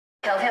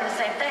Told him the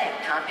same thing.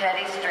 Tom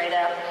Petty, straight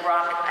up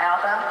rock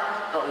album,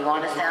 but we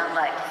want to sound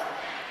like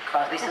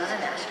Crosby, Stills,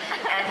 and Nash.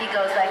 And he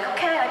goes like,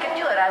 okay, I can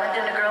do it. I haven't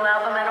done a girl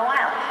album in a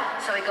while.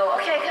 So we go,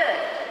 okay, good.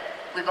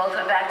 We both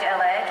went back to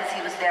LA because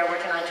he was there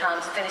working on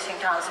finishing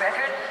Tom's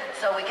record.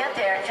 So we get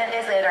there, 10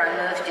 days later, I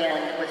moved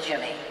in with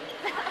Jimmy.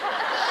 It's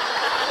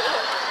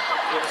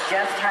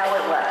just how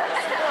it was.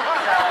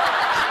 So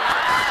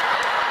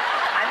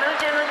I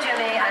moved in with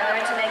Jimmy. I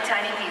learned to make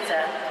tiny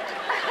pizzas,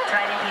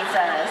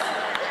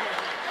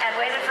 and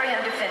waited for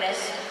him to finish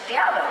the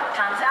album,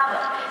 Tom's album.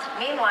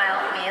 Meanwhile,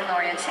 me and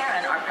Lori and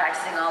Sharon are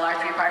practicing all our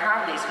three-part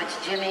harmonies, which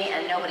Jimmy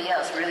and nobody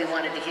else really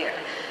wanted to hear.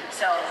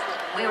 So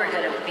we were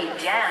going to be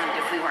damned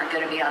if we weren't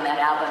going to be on that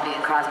album being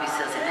Crosby,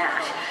 Stills, and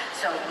Nash.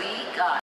 So we got